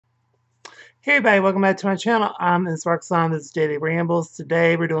Hey everybody, welcome back to my channel. I'm Ms. Roxanne. This is Daily Rambles.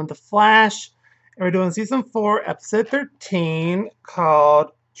 Today we're doing The Flash, and we're doing Season 4, Episode 13,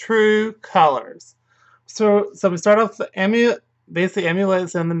 called True Colors. So we start off with basically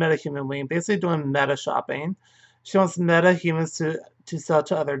Amulet's in the metahuman wing, basically doing meta shopping. She wants metahumans to sell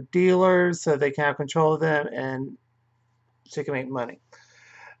to other dealers so they can have control of them and she can make money.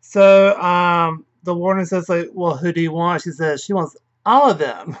 So the warden says, like, well, who do you want? She says she wants all of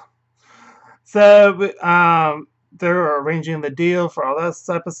them. So they're arranging the deal for all that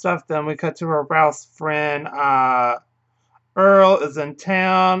type of stuff. Then we cut to her Ralph's friend Earl is in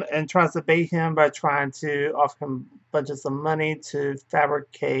town and tries to bait him by trying to offer him bunches of money to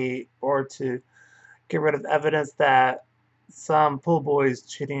fabricate or to get rid of evidence that some pool boy is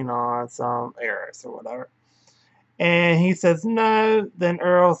cheating on some heiress or whatever. And he says no. Then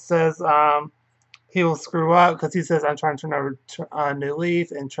Earl says he will screw up because he says I'm trying to turn over a new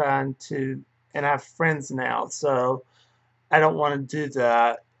leaf and trying to and I have friends now, so I don't want to do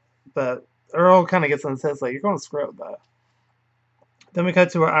that. But Earl kind of gets on his head, like, you're going to screw up that. Then we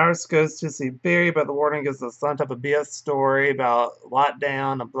cut to where Iris goes to see Barry, but the warden gives us some type of BS story about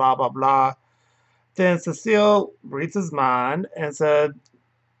lockdown and blah, blah, blah. Then Cecile reads his mind, and so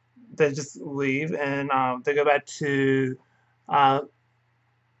they just leave, and they go back to uh,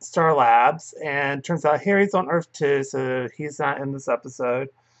 Star Labs, and turns out Harry's on Earth too, so he's not in this episode.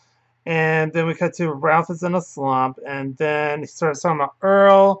 And then we cut to Ralph is in a slump, and then he starts talking about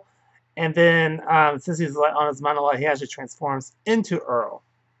Earl, and then since he's like on his mind a lot, he actually transforms into Earl.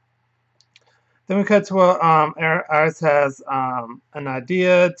 Then we cut to Iris has an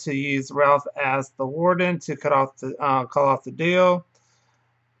idea to use Ralph as the warden to call off the deal,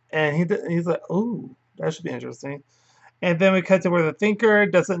 and he's like, "Ooh, that should be interesting." And then we cut to where the thinker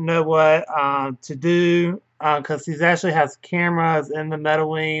doesn't know what to do because he actually has cameras in the meta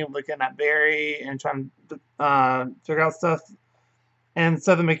wing looking at Barry and trying to figure out stuff. And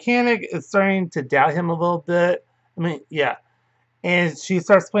so the mechanic is starting to doubt him a little bit. I mean, yeah. And she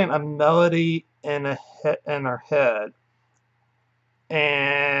starts playing a melody in her head.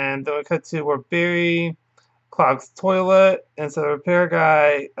 And then we cut to where Barry clogs toilet, and so the repair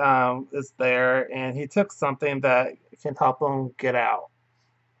guy is there, and he took something that can help him get out.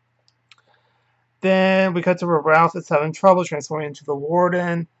 Then we cut to where Ralph is having trouble transforming into the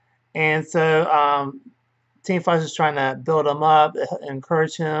warden, and so Team Flash is trying to build him up,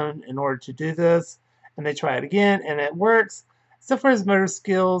 encourage him in order to do this, and they try it again, and it works. Except for his motor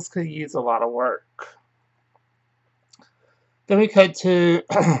skills, could use a lot of work. Then we cut to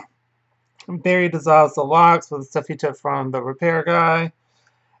Barry dissolves the locks with the stuff he took from the repair guy.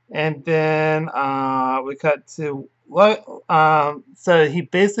 And then we cut to so he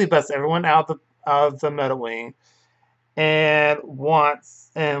basically busts everyone out of the meta wing and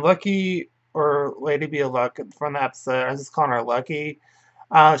Lucky or Lady Be a Luck from the episode, I was just calling her Lucky.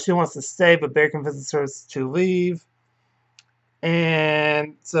 She wants to stay, but Barry convinces her to leave.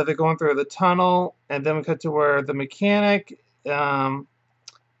 And so they're going through the tunnel, and then we cut to where the mechanic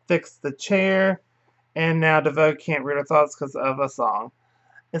fixed the chair, and now DeVoe can't read her thoughts because of a song.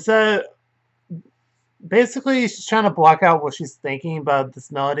 And so basically she's trying to block out what she's thinking about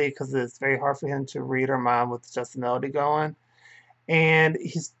this melody because it's very hard for him to read her mind with just the melody going. And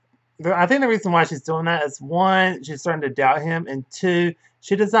I think the reason why she's doing that is, one, she's starting to doubt him, and two,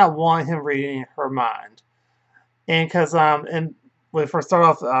 she does not want him reading her mind. And because and when we first start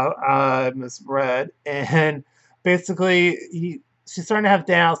off, I misread, and basically she's starting to have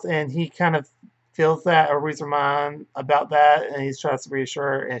doubts, and he kind of feels that or reads her mind about that, and he tries to reassure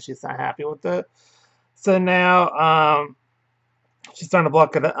her, and she's not happy with it. So now she's starting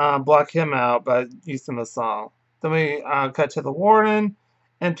to block him out by using the song. Then we cut to the warden,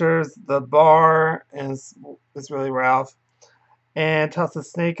 enters the bar, and it's really Ralph, and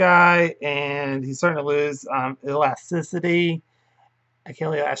tosses Snake Eye, and he's starting to lose elasticity. I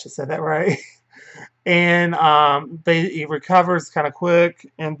can't believe I actually said that right. And he recovers kind of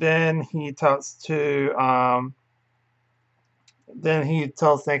quick, and then he tells Snake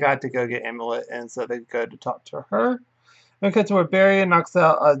Eye to go get Amulet, and so they go to talk to her. We cut to where Barry knocks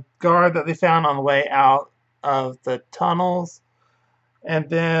out a guard that they found on the way out of the tunnels. And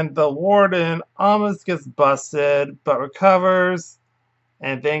then the warden almost gets busted, but recovers,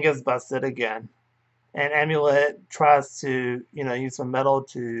 and then gets busted again. And Amulet tries to, use some metal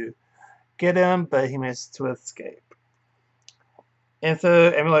to get him, but he manages to escape. And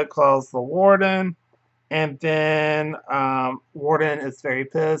so Amulet calls the warden, and then Warden is very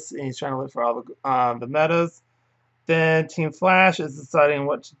pissed, and he's trying to look for all the metas. Then Team Flash is deciding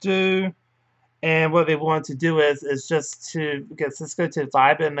what to do, And what they want to do is just to get Cisco to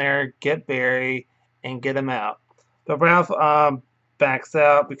vibe in there, get Barry, and get him out. But Ralph backs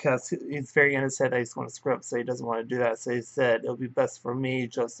out because he's very in his head that he's going to screw up, so he doesn't want to do that. So he said, it'll be best for me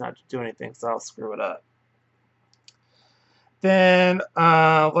just not to do anything, so I'll screw it up. Then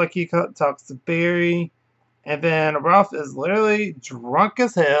Lucky talks to Barry, and then Ralph is literally drunk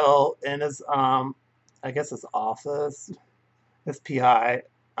as hell in his, I guess his office, his PI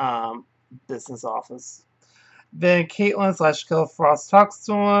business office. Then Caitlin / Killer Frost talks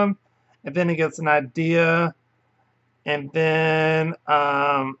to him, and then he gets an idea, and then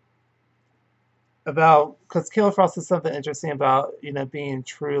about, because Killer Frost is something interesting about, being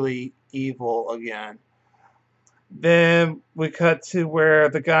truly evil again. Then we cut to where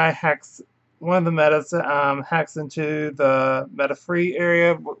the guy hacks, one of the metas hacks into the meta-free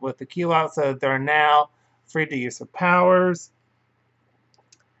area with the key lock, so they're now free to use their powers.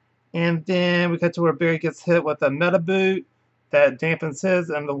 And then we cut to where Barry gets hit with a meta boot that dampens his,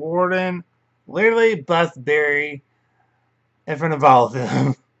 and the warden literally busts Barry in front of all of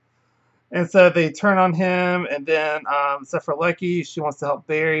them. And so they turn on him, and then, except for Lucky, she wants to help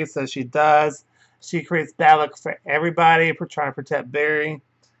Barry, so she does. She creates bad luck for everybody for trying to protect Barry.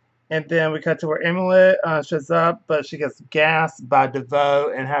 And then we cut to where Amulet shows up, but she gets gassed by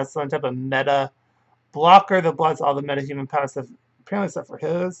DeVoe and has some type of meta blocker that blocks all the metahuman power stuff, apparently except for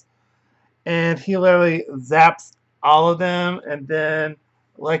his. And he literally zaps all of them, and then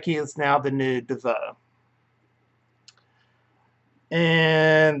Lucky is now the new DeVoe.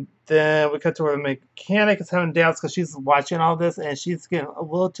 And then we cut to where the mechanic is having doubts because she's watching all this, and she's getting a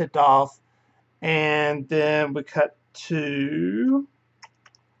little ticked off. And then we cut to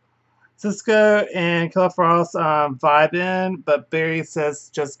Cisco and Killer Frost vibe in, but Barry says,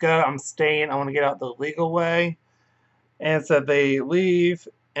 just go, I'm staying, I want to get out the legal way. And so they leave,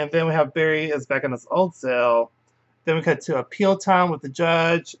 and then we have Barry is back in his old cell. Then we cut to appeal time with the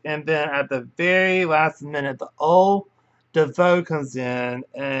judge, and then at the very last minute, the old DeVoe comes in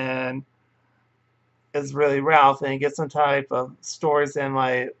and is really Ralph, and gets some type of stories in,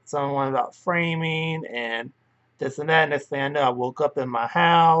 like someone about framing and this and that. Next thing I know, I woke up in my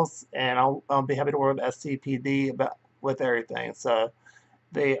house, and I'll be happy to work with SCPD with everything. So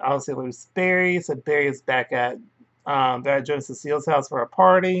they obviously lose Barry, so Barry is back at Joe Cecile's house for a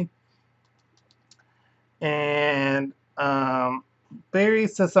party, and Barry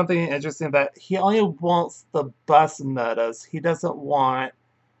says something interesting that he only wants the bus metas. He doesn't want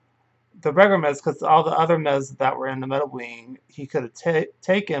the regular metas, because all the other metas that were in the meta wing he could have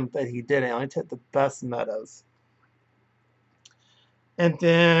taken, but he didn't. He only took the best metas. And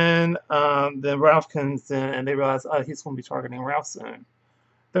then Ralph comes in, and they realize, oh, he's going to be targeting Ralph soon.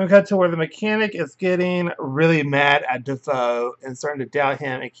 Then we cut to where the mechanic is getting really mad at DeVoe and starting to doubt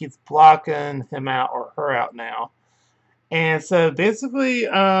him, and keeps blocking him out or her out now. And so basically,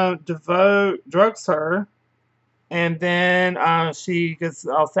 DeVoe drugs her, and then she gets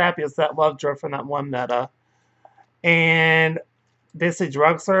all sappy. It's that love drug from that one meta. And basically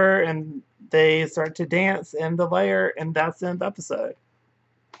drugs her, and they start to dance in the lair, and that's the end of the episode.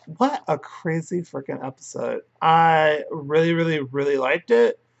 What a crazy freaking episode. I really, really, really liked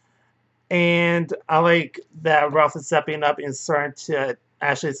it. And I like that Ralph is stepping up and starting to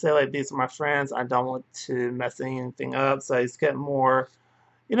actually say, like, these are my friends. I don't want to mess anything up. So he's getting more,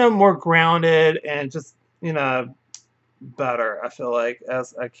 more grounded and just, better, I feel like,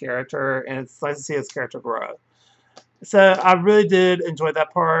 as a character. And it's nice to see his character grow. So I really did enjoy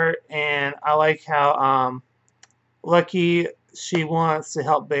that part. And I like how Lucky, she wants to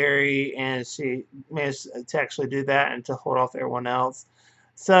help Barry, and she managed to actually do that and to hold off everyone else.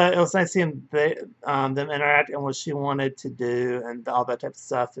 So it was nice seeing them interact and what she wanted to do and all that type of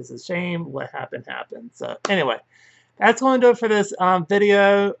stuff. It's a shame what happened. So anyway, that's going to do it for this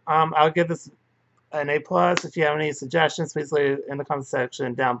video. I'll give this an A+. If you have any suggestions, please leave it in the comment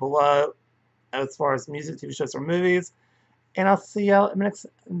section down below as far as music, TV shows, or movies. And I'll see y'all in the next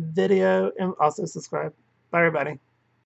video, and also subscribe. Bye, everybody.